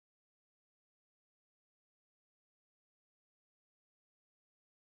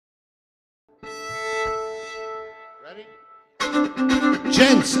Ready?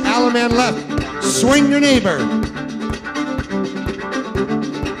 Gents, Alaman left, swing your neighbor.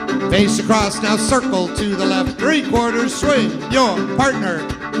 Face across, now circle to the left, 3/4, swing your partner.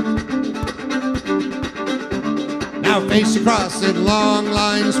 Now face across in long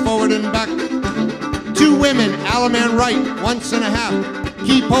lines, forward and back. 2 women, Alaman right, 1.5.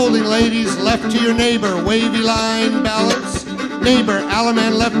 Keep holding, ladies, left to your neighbor, wavy line, balance. Neighbor,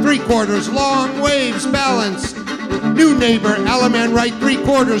 Alaman left, 3/4, long waves, balance. New neighbor, Alaman right,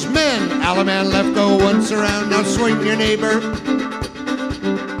 3/4, men, Alaman left, go once around, now swing your neighbor.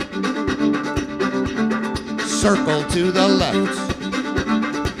 Circle to the left,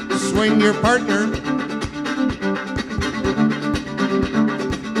 swing your partner.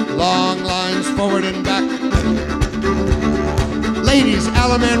 Long lines, forward and back. Ladies,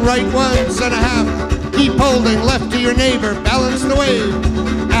 Alaman right, 1.5. Keep holding, left to your neighbor, balance the wave.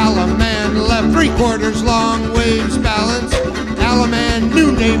 Alaman left, 3/4, long waves, balance. Alaman,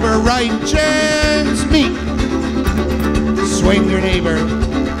 new neighbor right, gents, meet. Swing your neighbor.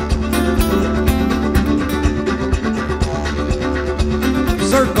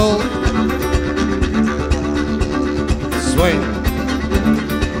 Circle. Swing.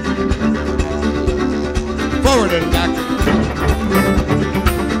 Forward and back.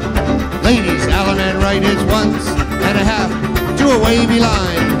 Ladies, Alaman right is 1.5 to a wavy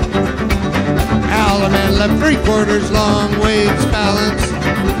line. Alaman left, 3/4, long waves, balance.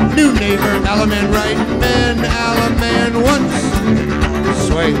 New neighbor, Alaman right, men, Alaman once.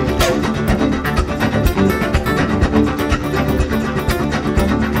 Swing.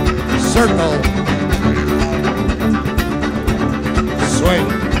 Circle. Swing.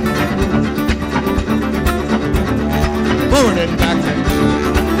 Forward and back.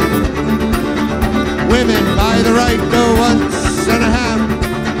 Women by the right go 1.5.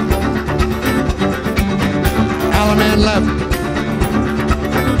 Alaman left.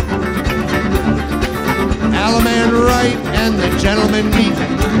 Alaman right, and the gentlemen meet.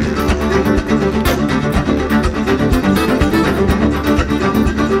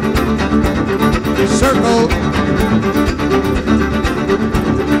 Circle.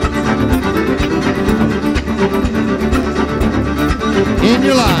 In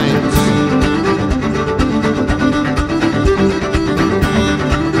your lines.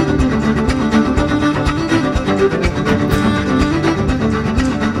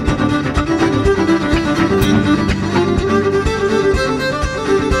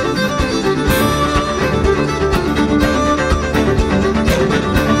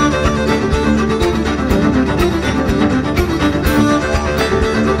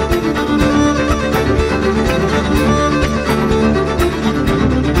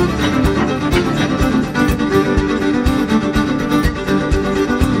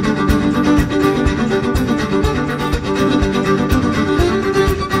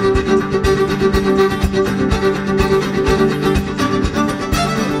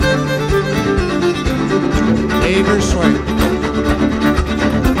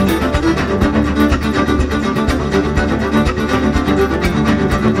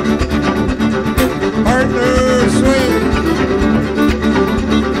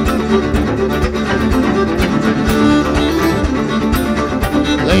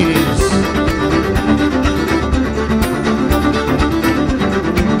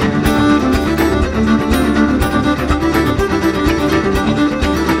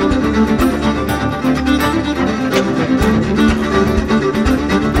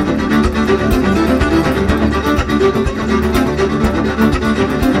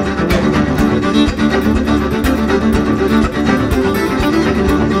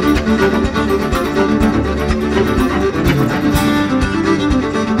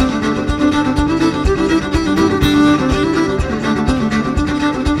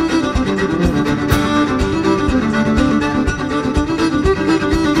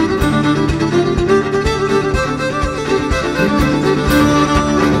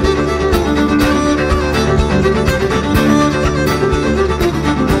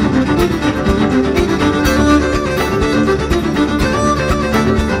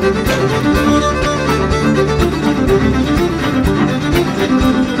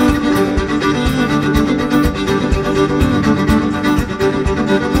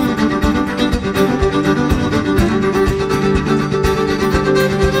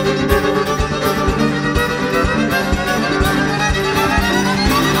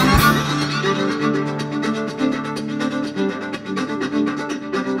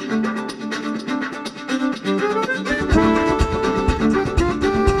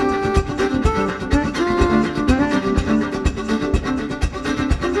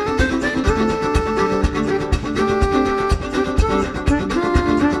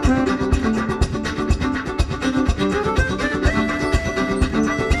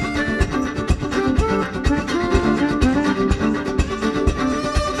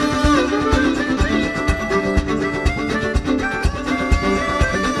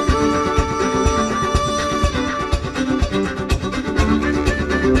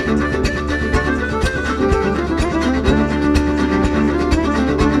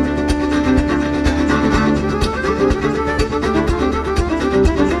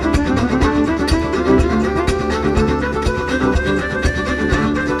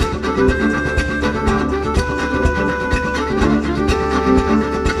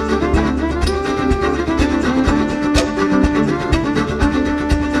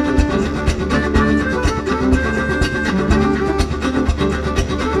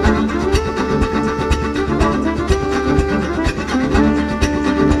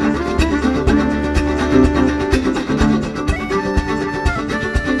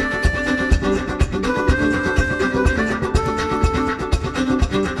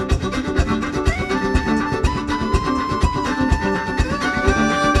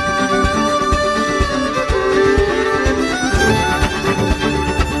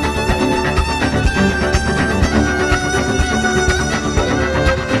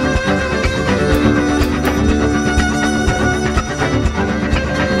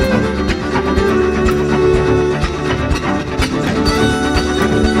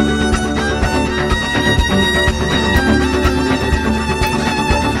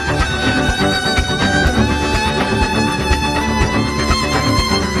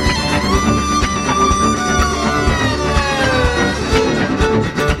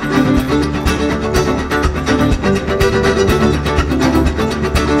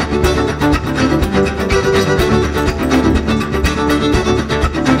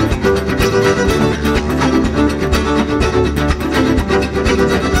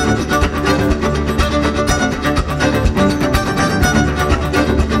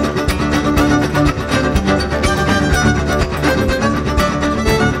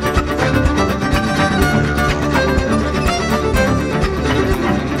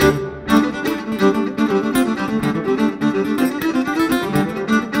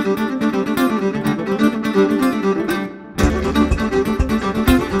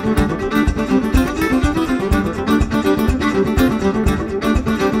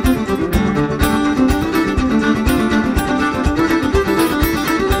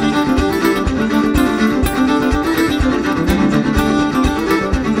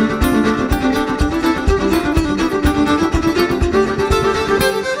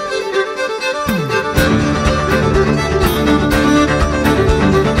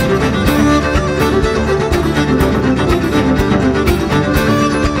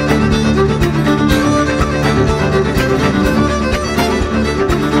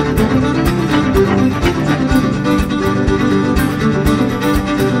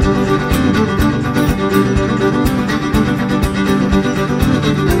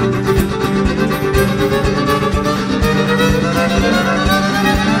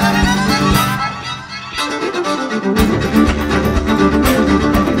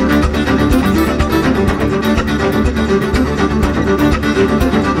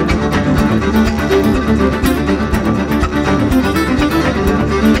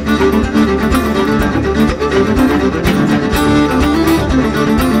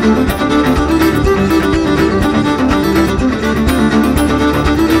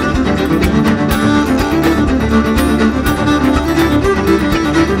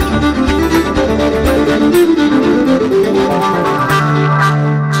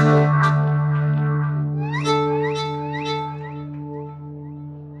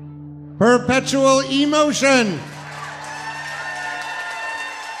 Perpetual Emotion.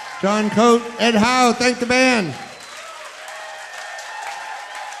 John Coate, Ed Howe, thank the band.